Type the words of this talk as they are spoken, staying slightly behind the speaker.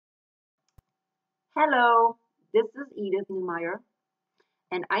Hello, this is Edith Neumeyer,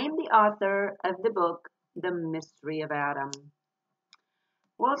 and I am the author of the book, The Mystery of Adam.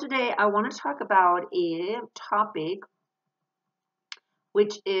 Well, today I want to talk about a topic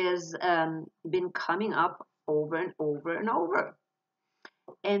which is been coming up over and over and over,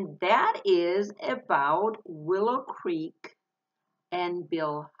 and that is about Willow Creek and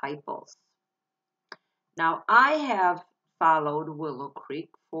Bill Hybels. Now, I have followed Willow Creek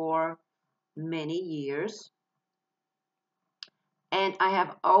for many years, and I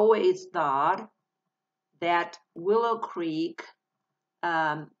have always thought that Willow Creek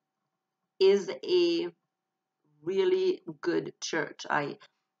is a really good church. I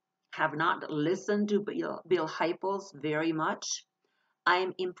have not listened to Bill Hybels very much.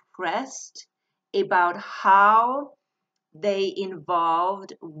 I'm impressed about how they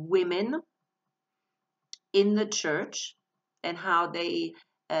involved women in the church and how they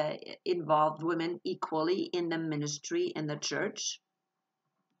involved women equally in the ministry in the church.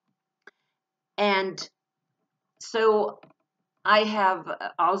 And so I have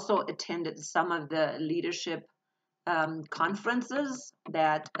also attended some of the leadership conferences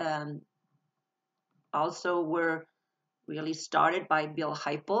that also were really started by Bill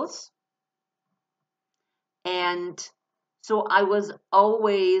Hybels. And so I was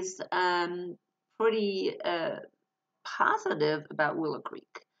always pretty positive about Willow Creek.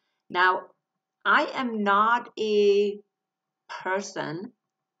 Now, I am not a person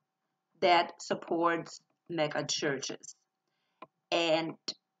that supports mega churches. And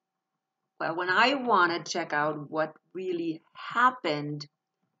well, when I want to check out what really happened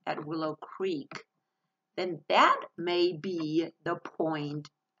at Willow Creek, then that may be the point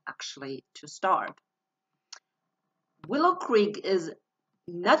actually to start. Willow Creek is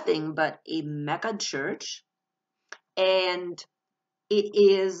nothing but a mega church, and it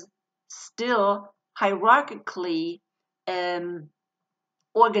is still hierarchically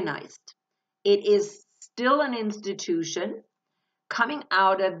organized. It is still an institution coming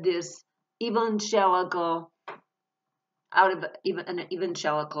out of this evangelical, out of an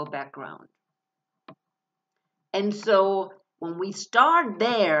evangelical background. And so when we start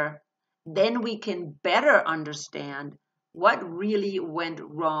there, then we can better understand what really went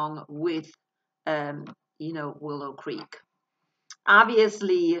wrong with, Willow Creek.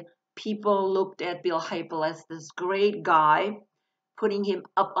 Obviously, people looked at Bill Hybels as this great guy, putting him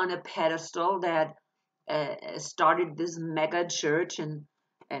up on a pedestal that started this mega church and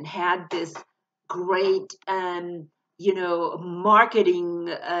had this great, marketing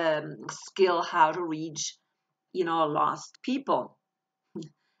skill how to reach lost people.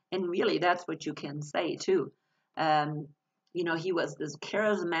 And really, that's what you can say too. He was this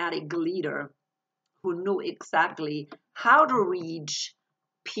charismatic leader who knew exactly how to reach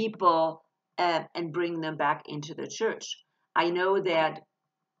people and bring them back into the church. I know that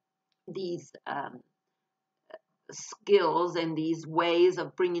these skills and these ways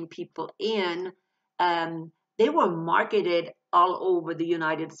of bringing people in, they were marketed all over the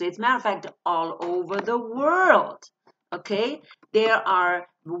United States. Matter of fact, all over the world. Okay, there are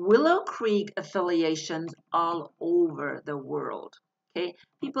Willow Creek affiliations all over the world. Okay,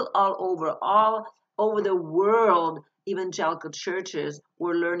 people all over the world, evangelical churches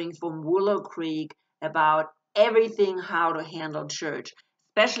were learning from Willow Creek about everything how to handle church,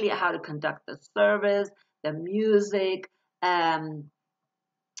 especially how to conduct the service, the music,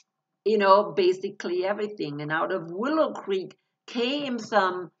 basically everything. And out of Willow Creek came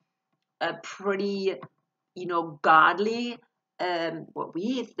some pretty, godly, what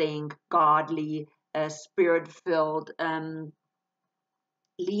we think godly, spirit-filled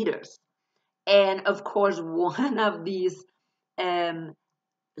leaders. And of course, one of these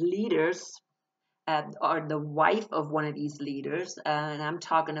leaders, or the wife of one of these leaders, and I'm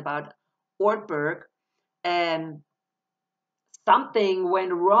talking about Ortberg, something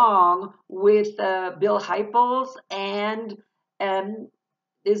went wrong with Bill Hybels and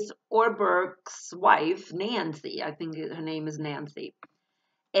this Ortberg's wife, Nancy. I think her name is Nancy.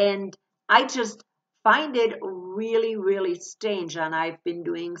 And I just find it really, really strange. And I've been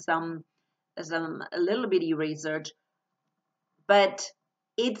doing some a little bitty research, but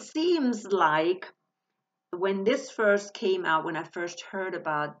it seems like when this first came out, when I first heard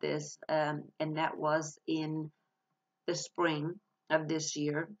about this, and that was in the spring of this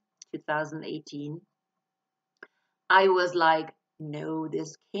year, 2018, I was like, no,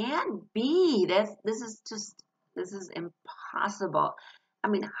 this can't be. This is impossible. I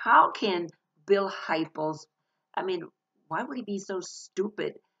mean, how can Bill Hybels, I mean, why would he be so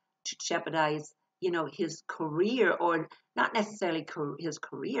stupid to jeopardize, his career, or not necessarily his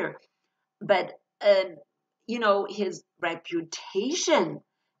career, but uh, his reputation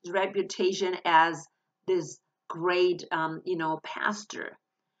as this great, pastor.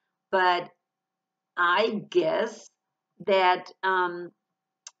 But I guess that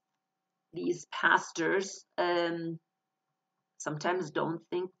these pastors sometimes don't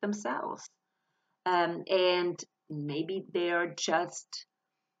think themselves. And maybe they're just,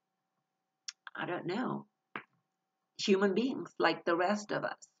 I don't know, human beings like the rest of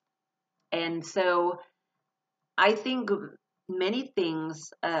us. And so I think many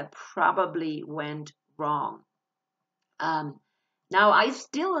things probably went wrong. Um, Now, I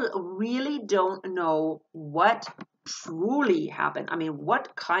still really don't know what truly happened. I mean,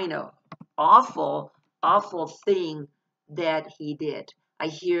 what kind of awful, awful thing that he did. I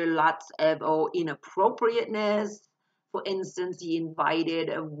hear lots of inappropriateness. For instance, he invited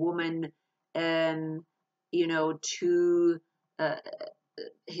a woman, to uh,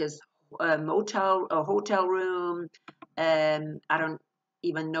 his hotel room. I don't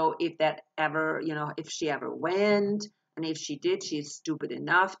even know if that ever, if she ever went, and if she did, she's stupid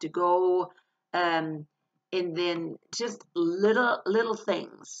enough to go. Um, and then just little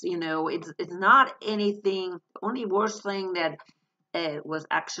things, it's not anything. The only worst thing that was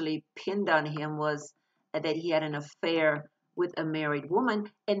actually pinned on him was that he had an affair with a married woman,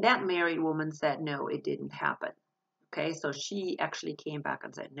 and that married woman said no, it didn't happen. Okay, so she actually came back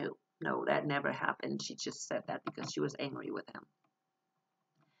and said, no, no, that never happened. She just said that because she was angry with him.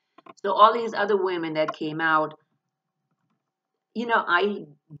 So all these other women that came out, I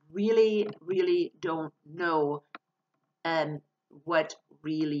really, really don't know what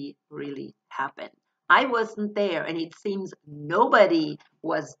really, really happened. I wasn't there, and it seems nobody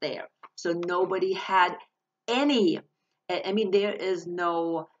was there. So nobody had any, I mean, there is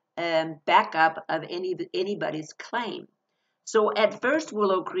no backup of anybody's claim. So at first,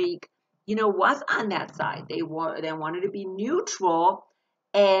 Willow Creek, was on that side. They wanted to be neutral,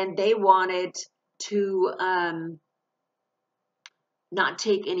 and they wanted to not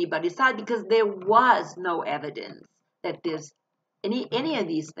take anybody's side because there was no evidence that any of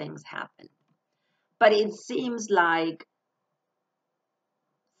these things happened. But it seems like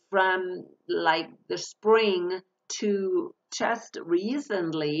from like the spring to just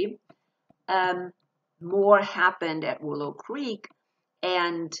recently, more happened at Willow Creek,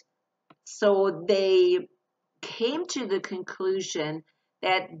 and so they came to the conclusion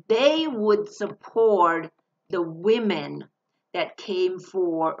that they would support the women that came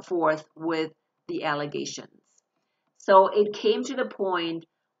forth with the allegations. So it came to the point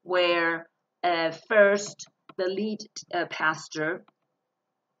where first the lead pastor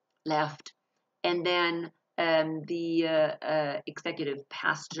left, and then the executive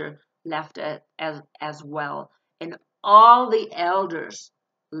pastor left as well, and all the elders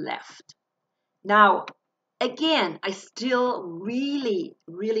left. Now, again, I still really,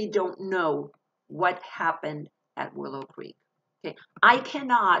 really don't know what happened at Willow Creek. Okay, I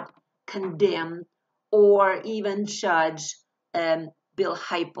cannot condemn or even judge Bill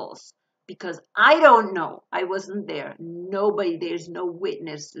Hybels because I don't know. I wasn't there. There's no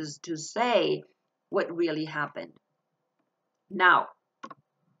witnesses to say what really happened. Now,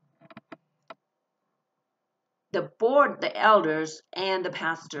 the board, the elders, and the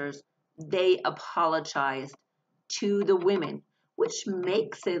pastors, they apologized to the women, which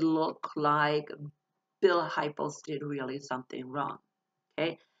makes it look like Bill Hybels did really something wrong.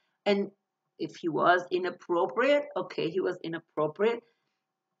 Okay, and if he was inappropriate, okay, he was inappropriate.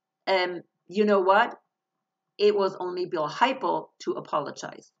 You know what? It was only Bill Hybels to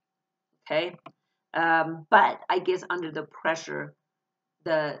apologize. Okay, but I guess under the pressure,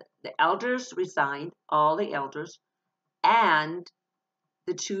 the elders resigned, all the elders, and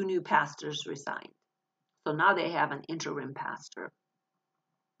the two new pastors resigned. So now they have an interim pastor.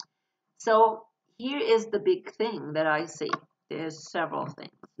 So here is the big thing that I see. There's several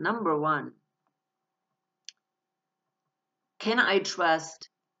things. Number one, can I trust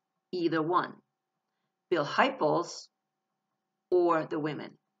either one, Bill Hybels or the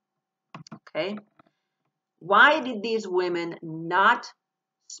women? Okay. Why did these women not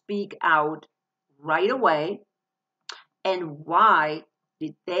speak out right away? And why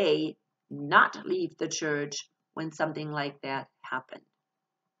did they not leave the church when something like that happened?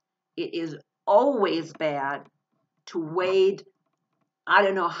 It is always bad to wait. I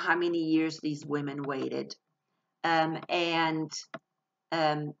don't know how many years these women waited. And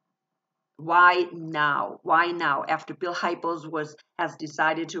why now? Why now? After Bill Hybels has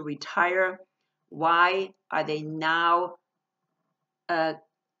decided to retire, why are they now,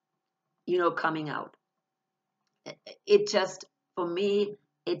 coming out? It just, for me,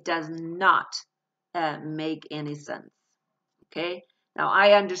 it does not make any sense. Okay. Now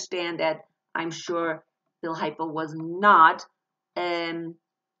I understand that I'm sure Bill Hybels was not, um,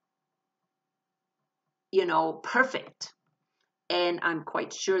 perfect, and I'm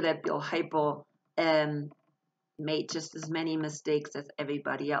quite sure that Bill Hybels made just as many mistakes as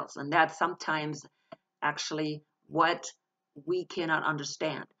everybody else, and that's sometimes actually what we cannot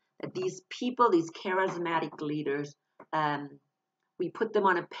understand. That these people, these charismatic leaders, we put them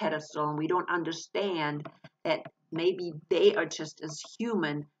on a pedestal and we don't understand that maybe they are just as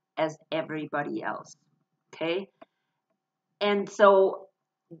human as everybody else. Okay? And so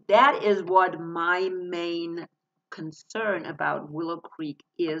that is what my main concern about Willow Creek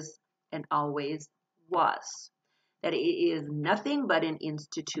is and always was. That it is nothing but an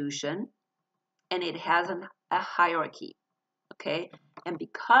institution and it has a hierarchy. Okay? And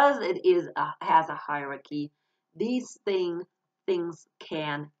because it has a hierarchy, these things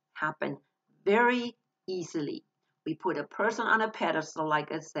can happen very easily. We put a person on a pedestal,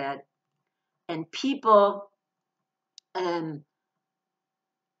 like I said, and people, um,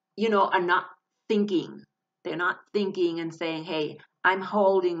 are not thinking. They're not thinking and saying, hey, I'm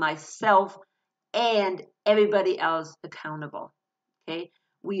holding myself and everybody else accountable. Okay?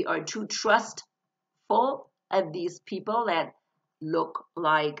 We are too trustful of these people that look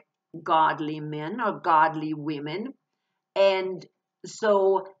like godly men or godly women. And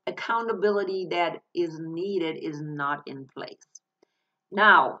so accountability that is needed is not in place.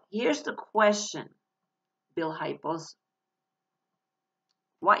 Now, here's the question. Bill Hybels'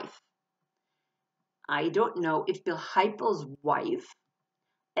 wife. I don't know if Bill Hybels' wife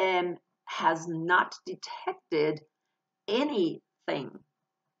has not detected anything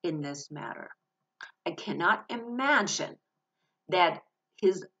in this matter. I cannot imagine that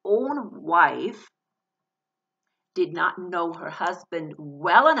his own wife did not know her husband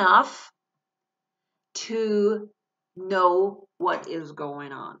well enough to know what is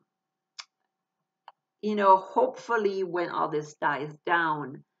going on. Hopefully when all this dies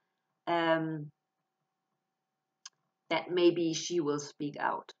down, that maybe she will speak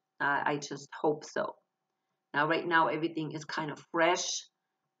out. I just hope so. Now, right now, everything is kind of fresh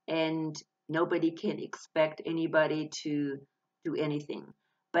and nobody can expect anybody to do anything.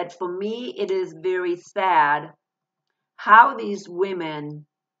 But for me, it is very sad how these women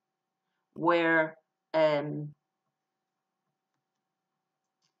were kind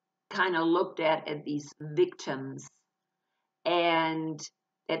of looked at these victims, and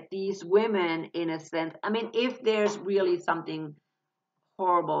that these women, in a sense, I mean, if there's really something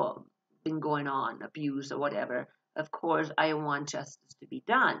horrible been going on, abuse or whatever, of course I want justice to be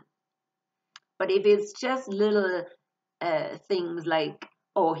done. But if it's just little things like,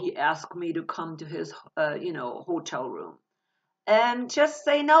 oh, he asked me to come to his hotel room, and just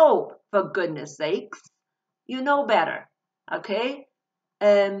say no, for goodness sakes. You know better. Okay.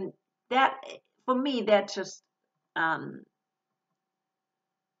 That, for me, that just um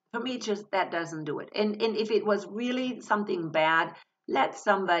that doesn't do it. And if it was really something bad, let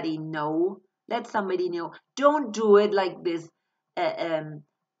somebody know. Let somebody know. Don't do it like this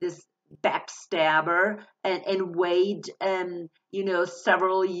backstabber, and wait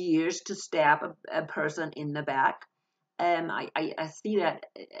several years to stab a person in the back. I see that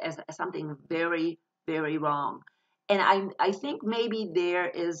as something very, very wrong. And I think maybe there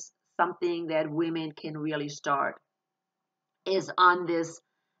is something that women can really start is on this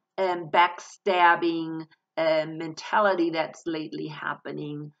backstabbing mentality that's lately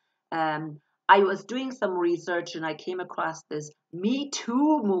happening. Um, I was doing some research and I came across this Me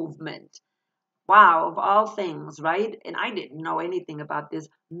Too movement. Wow, of all things, right? And I didn't know anything about this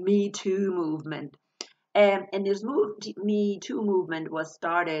Me Too movement. And this Me Too movement was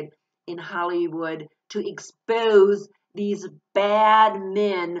started in Hollywood to expose these bad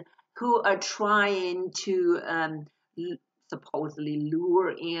men who are trying to supposedly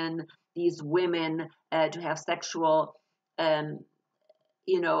lure in these women to have sexual, um,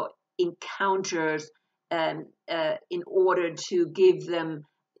 encounters in order to give them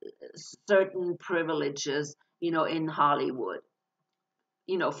certain privileges, in Hollywood,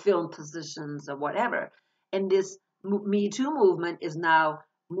 film positions or whatever. And this Me Too movement is now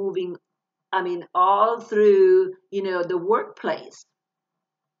moving, I mean, all through, the workplace,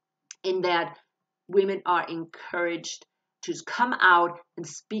 in that women are encouraged to come out and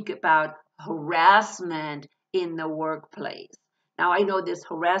speak about harassment in the workplace. Now, I know this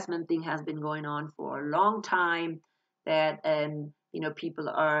harassment thing has been going on for a long time, that, people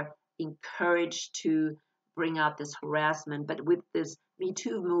are encouraged to bring out this harassment. But with this Me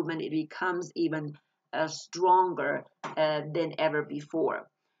Too movement, it becomes even stronger than ever before.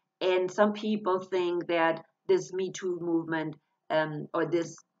 And some people think that this Me Too movement, or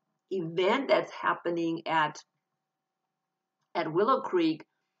this event that's happening at Willow Creek,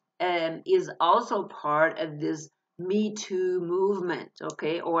 is also part of this Me Too movement,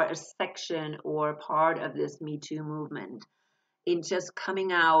 okay, or a section or part of this Me Too movement, in just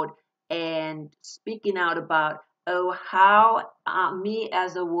coming out and speaking out about, oh, how me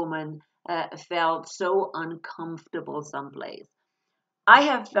as a woman felt so uncomfortable someplace. I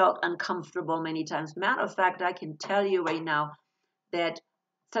have felt uncomfortable many times. Matter of fact, I can tell you right now that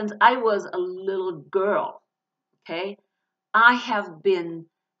since I was a little girl, okay, I have been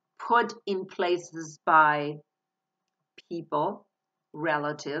put in places by people,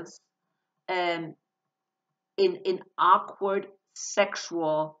 relatives, um, in awkward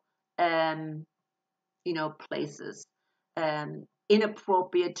sexual, um, places,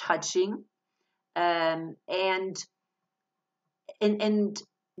 inappropriate touching, um, and and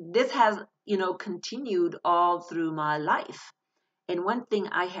this has continued all through my life. And one thing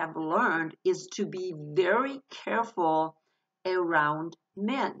I have learned is to be very careful around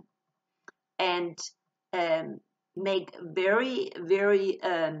men, and um, make very, very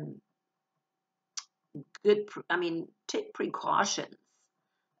good, take precautions.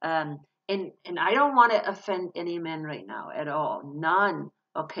 Um, and I don't want to offend any men right now at all, none.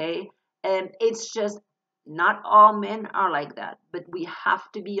 Okay, and it's just not all men are like that, but we have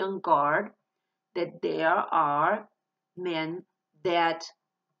to be on guard that there are men that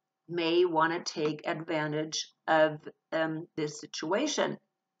may want to take advantage of this situation.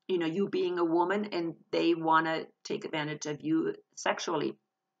 You being a woman, and they want to take advantage of you sexually.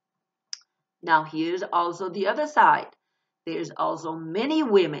 Now, here's also the other side. There's also many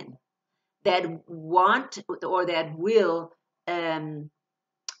women that want or that will um,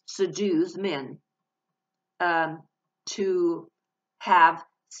 seduce men um, to have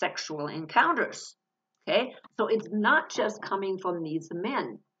sexual encounters. Okay, so it's not just coming from these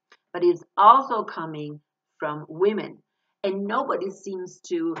men, but it's also coming from women. And nobody seems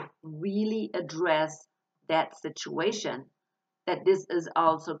to really address that situation, that this is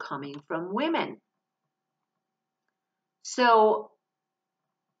also coming from women. So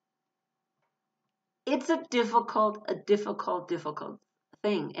it's a difficult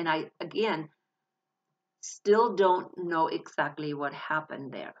thing. And I, again, still don't know exactly what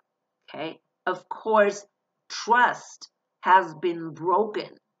happened there. Okay. Of course, trust has been broken.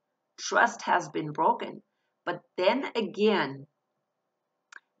 Trust has been broken. But then again,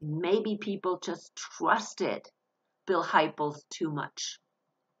 maybe people just trusted Bill Hybels too much.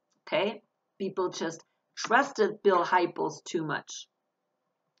 Okay. People just trusted Bill Hybels too much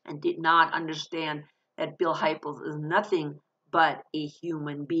and did not understand that Bill Hybels is nothing but a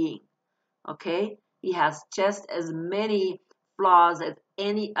human being. Okay? He has just as many flaws as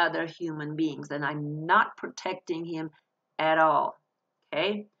any other human beings, and I'm not protecting him at all.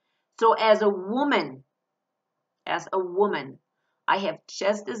 Okay? So as a woman, I have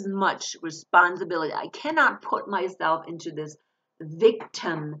just as much responsibility. I cannot put myself into this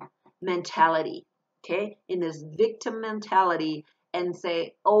victim mentality, okay? In this victim mentality, and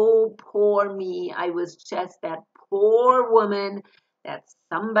say, oh, poor me. I was just that poor woman that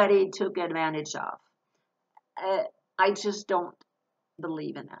somebody took advantage of. Uh, I just don't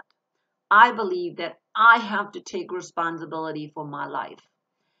believe in that. I believe that I have to take responsibility for my life.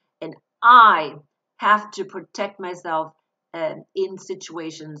 And I have to protect myself in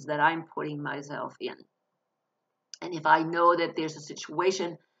situations that I'm putting myself in. And if I know that there's a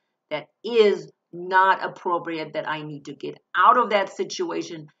situation that is not appropriate, that I need to get out of that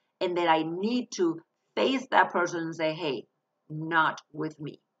situation, and that I need to face that person and say, hey, not with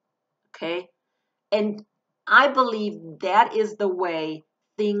me. Okay? And I believe that is the way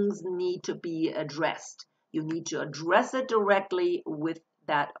things need to be addressed. You need to address it directly with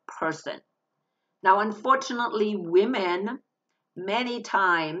that person. Now, unfortunately, women many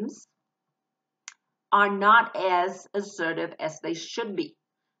times are not as assertive as they should be.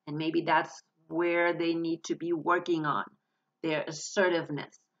 And maybe that's where they need to be working on their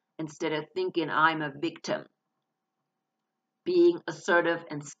assertiveness, instead of thinking I'm a victim. Being assertive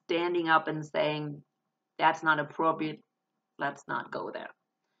and standing up and saying, that's not appropriate, let's not go there.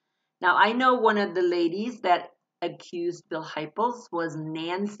 Now, I know one of the ladies that accused Bill Hybels was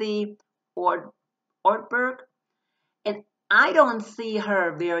Nancy Ortberg. And I don't see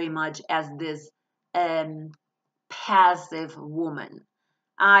her very much as this passive woman.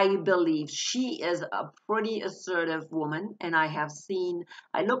 I believe she is a pretty assertive woman, and I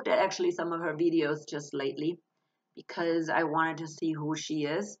looked at actually some of her videos just lately because I wanted to see who she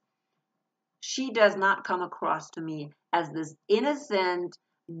is. She does not come across to me as this innocent,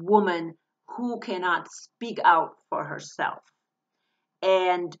 woman who cannot speak out for herself.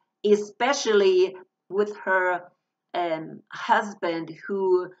 And especially with her husband,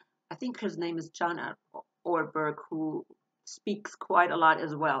 who I think his name is John Orberg, who speaks quite a lot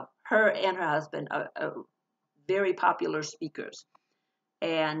as well. Her and her husband are very popular speakers.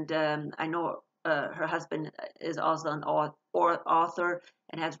 And I know her husband is also an author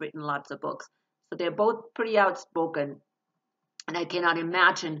and has written lots of books. So they're both pretty outspoken. And I cannot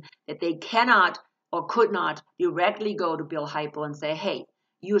imagine that they cannot or could not directly go to Bill Hybels and say, hey,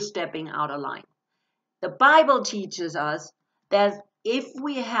 you're stepping out of line. The Bible teaches us that if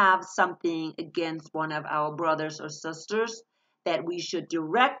we have something against one of our brothers or sisters, that we should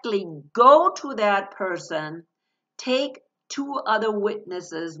directly go to that person, take 2 other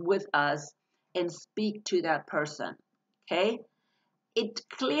witnesses with us, and speak to that person. Okay? It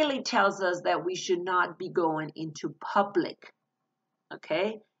clearly tells us that we should not be going into public.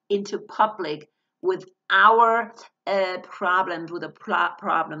 Okay? Into public with our problems, with the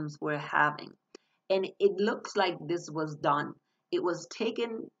problems we're having. And it looks like this was done. It was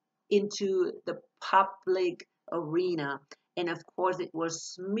taken into the public arena. And of course, it was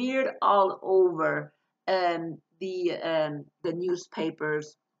smeared all over the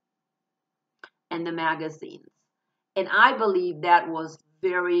newspapers and the magazines. And I believe that was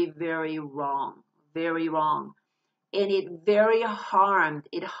very, very wrong. Very wrong. And it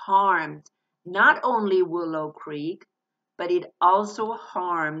harmed not only Willow Creek, but it also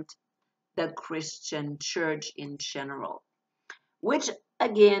harmed the Christian church in general, which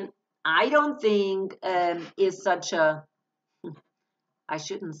again, I don't think is such a, I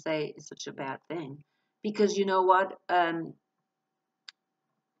shouldn't say it's such a bad thing, because you know what? I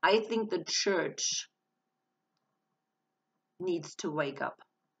think the church needs to wake up,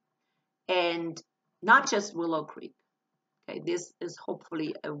 and not just Willow Creek. Okay, this is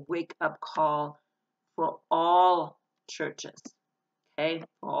hopefully a wake up call for all churches. Okay,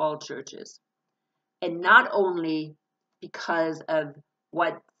 for all churches. And not only because of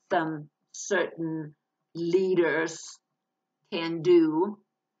what some certain leaders can do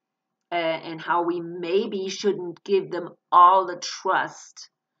and how we maybe shouldn't give them all the trust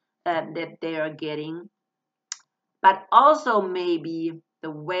that they are getting, but also maybe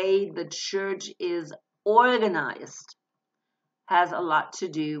the way the church is organized has a lot to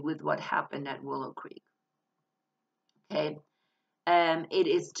do with what happened at Willow Creek. Okay, it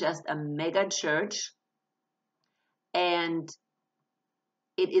is just a mega church, and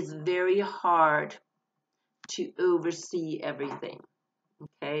it is very hard to oversee everything.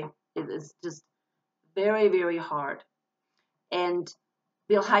 Okay, it is just very, very hard. And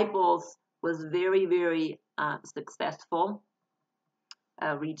Bill Hybels was very, very successful,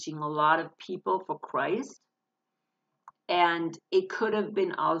 reaching a lot of people for Christ. And it could have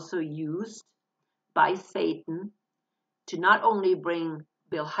been also used by Satan to not only bring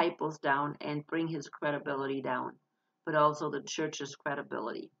Bill Hybels down and bring his credibility down, but also the church's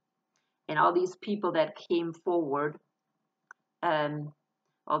credibility. And all these people that came forward,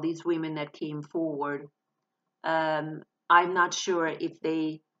 all these women that came forward, I'm not sure if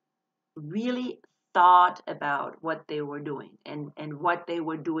they really thought about what they were doing and what they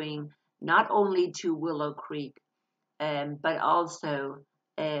were doing, not only to Willow Creek, but also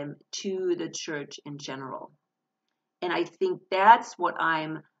to the church in general. And I think that's what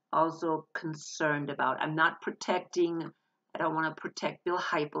I'm also concerned about. I don't want to protect Bill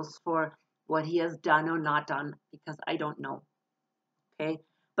Hybels for what he has done or not done, because I don't know. Okay?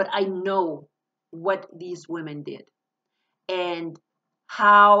 But I know what these women did and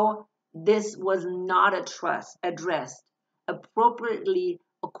how this was not addressed appropriately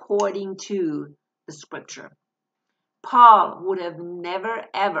according to the scripture. Paul would have never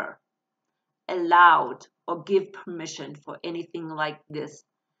ever allowed or give permission for anything like this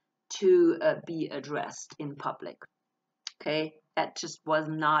to be addressed in public. Okay, that just was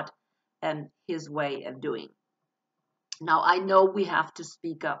not his way of doing. Now, I know we have to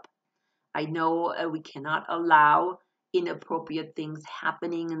speak up. I know we cannot allow inappropriate things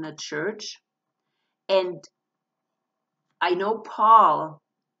happening in the church. And I know Paul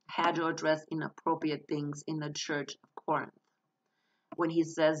had to address inappropriate things in the church of Corinth when he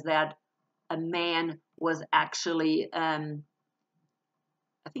says that a man was actually, I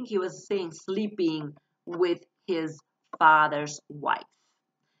think he was saying, sleeping with his father's wife.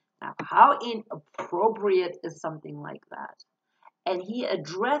 Now, how inappropriate is something like that? And he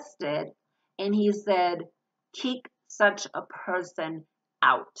addressed it, and he said, kick such a person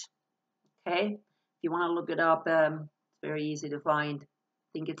out. Okay? If you want to look it up, it's very easy to find. I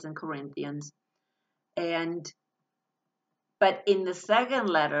think it's in Corinthians. And But in the second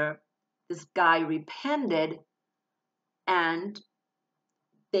letter, this guy repented, and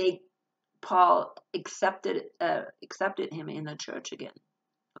Paul accepted him in the church again.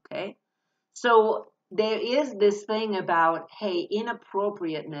 Okay, so there is this thing about, hey,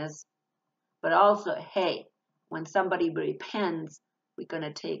 inappropriateness, but also, hey, when somebody repents, we're going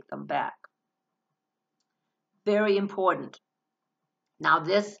to take them back. Very important. Now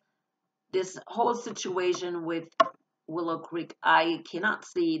this whole situation with Willow Creek, I cannot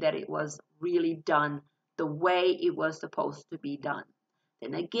see that it was really done the way it was supposed to be done.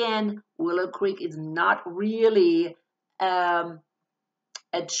 Then again, Willow Creek is not really a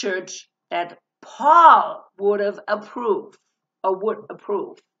church that Paul would have approved or would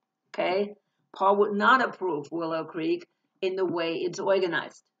approve. Okay? Paul would not approve Willow Creek in the way it's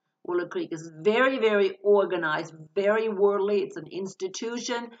organized. Willow Creek is very, very organized, very worldly. It's an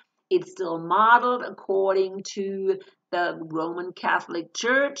institution. It's still modeled according to the Roman Catholic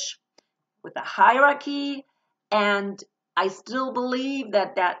Church with a hierarchy. And I still believe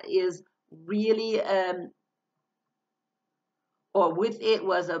that that is really, or with it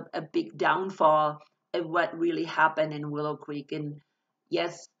was a big downfall of what really happened in Willow Creek. And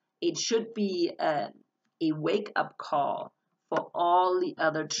yes, it should be a wake-up call for all the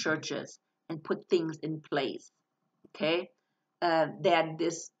other churches and put things in place, okay? That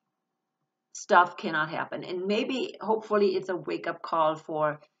this stuff cannot happen. And maybe, hopefully, it's a wake-up call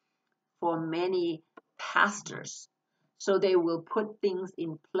for many pastors, so they will put things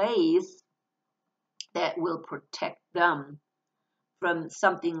in place that will protect them from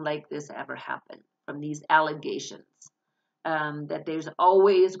something like this ever happen, from these allegations. That there's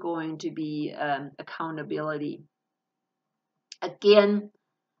always going to be accountability. Again,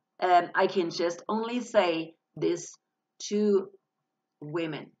 I can just only say this to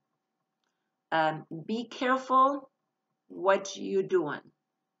women. Be careful what you're doing.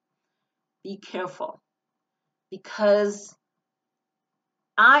 Be careful. Because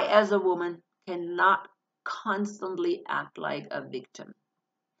I, as a woman, cannot constantly act like a victim.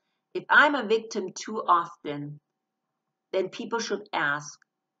 If I'm a victim too often, then people should ask,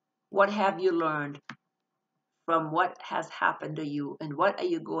 what have you learned from what has happened to you, and what are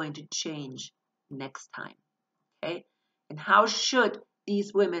you going to change next time? Okay? And how should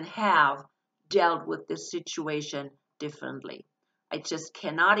these women have dealt with this situation differently? I just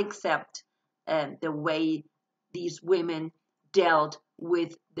cannot accept the way these women dealt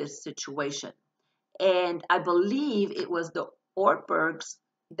with this situation. And I believe it was the Ortbergs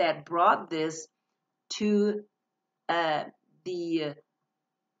that brought this to the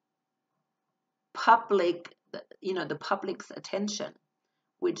public, the public's attention,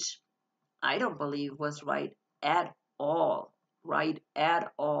 which I don't believe was right at all. Right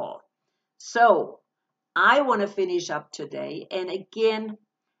at all. So I want to finish up today. And again,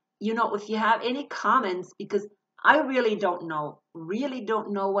 if you have any comments, because I really don't know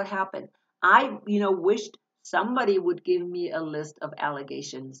what happened. I, wished somebody would give me a list of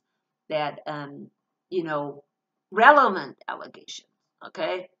allegations that, relevant allegations,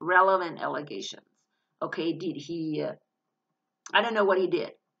 okay? Relevant allegations. Okay, did he, I don't know what he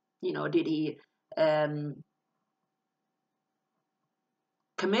did. Did he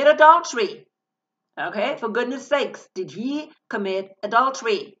commit adultery? Okay, for goodness sakes, did he commit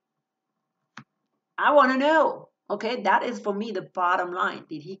adultery? I want to know. Okay, that is for me the bottom line.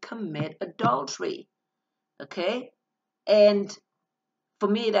 Did he commit adultery? Okay, and for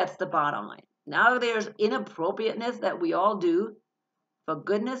me, that's the bottom line. Now there's inappropriateness that we all do. For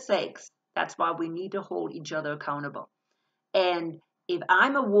goodness sakes, that's why we need to hold each other accountable. And if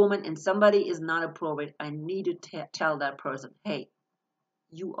I'm a woman and somebody is not appropriate, I need to tell that person, hey,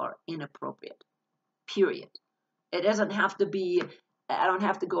 you are inappropriate, period. It doesn't have to be, I don't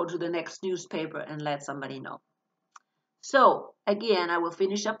have to go to the next newspaper and let somebody know. So again, I will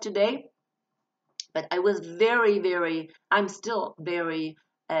finish up today, but I was I'm still very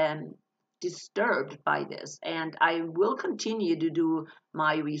disturbed by this, and I will continue to do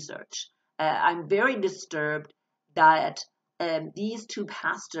my research. I'm very disturbed that these two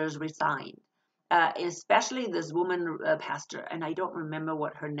pastors resigned, especially this woman pastor, and I don't remember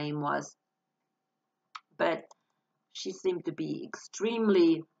what her name was, but she seemed to be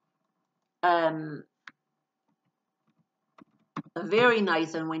extremely very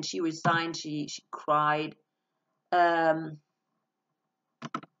nice, and when she resigned, she cried.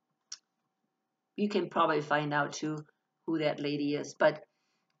 You can probably find out too who that lady is, but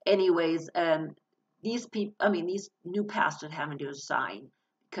anyways, these new pastors having to resign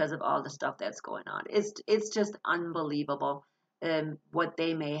because of all the stuff that's going on. It's just unbelievable what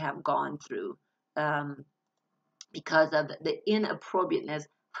they may have gone through. because of the inappropriateness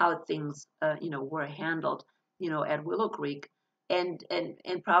how things were handled at Willow Creek, and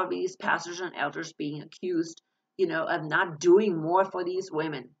probably these pastors and elders being accused of not doing more for these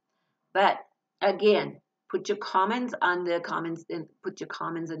women. But again, put your comments in the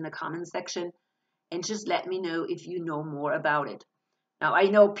comments section, and just let me know if you know more about it. Now, I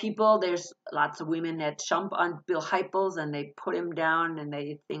know there's lots of women that jump on Bill Hybels and they put him down and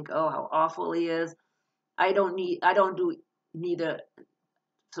they think, oh, how awful he is. I don't do neither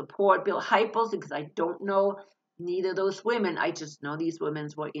support Bill Hybels because I don't know neither of those women. I just know these women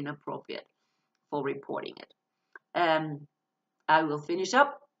were inappropriate for reporting it. I will finish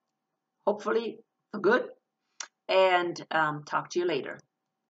up, hopefully for good, and talk to you later.